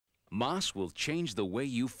MAAS will change the way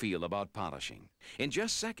you feel about polishing. In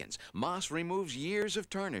just seconds, MAAS removes years of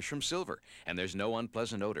tarnish from silver, and there's no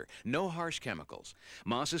unpleasant odor, no harsh chemicals.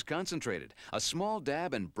 MAAS is concentrated. A small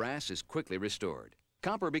dab and brass is quickly restored.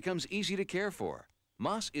 Copper becomes easy to care for.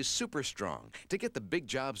 MAAS is super strong to get the big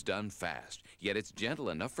jobs done fast, yet it's gentle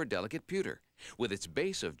enough for delicate pewter. With its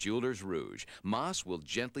base of jeweler's rouge, MAAS will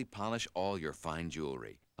gently polish all your fine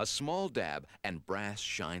jewelry. A small dab and brass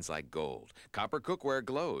shines like gold. Copper cookware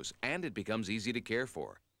glows, and it becomes easy to care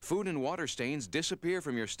for. Food and water stains disappear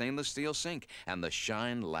from your stainless steel sink, and the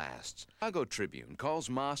shine lasts. Chicago Tribune calls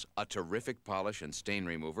MAAS a terrific polish and stain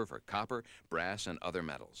remover for copper, brass, and other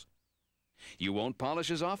metals. You won't polish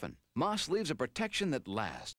as often. MAAS leaves a protection that lasts.